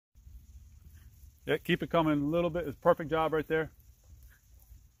Yeah, keep it coming a little bit. It's a perfect job right there.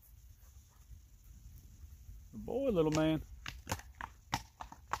 Good boy, little man.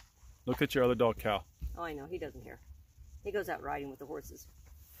 Look at your other dog, Cal. Oh, I know. He doesn't care. He goes out riding with the horses.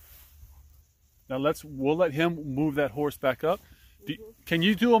 Now we'll let him move that horse back up. Can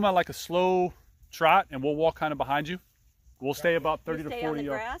you do him at like a slow trot, and we'll walk kind of behind you? We'll stay about 30 to 40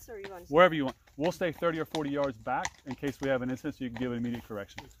 yards. Grass, or you want to wherever you want. We'll stay 30 or 40 yards back in case we have an incident, so you can give an immediate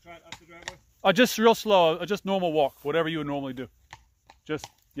correction. Just trot up the driveway? Just real slow, just normal walk, whatever you would normally do. Just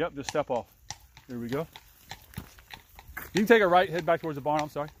step off. Here we go. You can take a right, head back towards the barn, I'm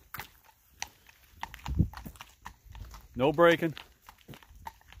sorry. No braking.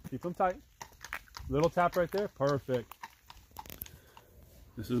 Keep them tight. Little tap right there, perfect.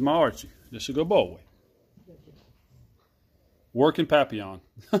 This is my Archie. This should go both ways. Working Papillon.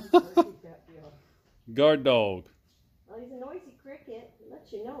 Guard dog. Well, he's a noisy cricket. It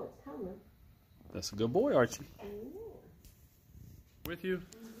lets you know it's coming. That's a good boy, Archie. With you.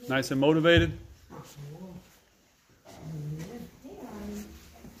 Nice and motivated.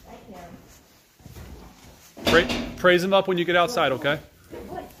 Praise him up when you get outside, okay?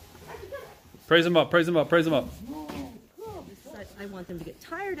 Praise him up, praise him up, praise him up. I want them to get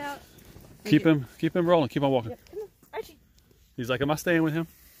tired out. Keep him rolling, keep on walking. Yep, come on, Archie. He's like, am I staying with him?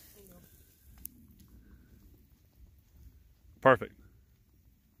 Perfect.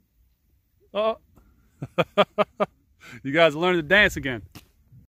 Oh. You guys are learning to dance again.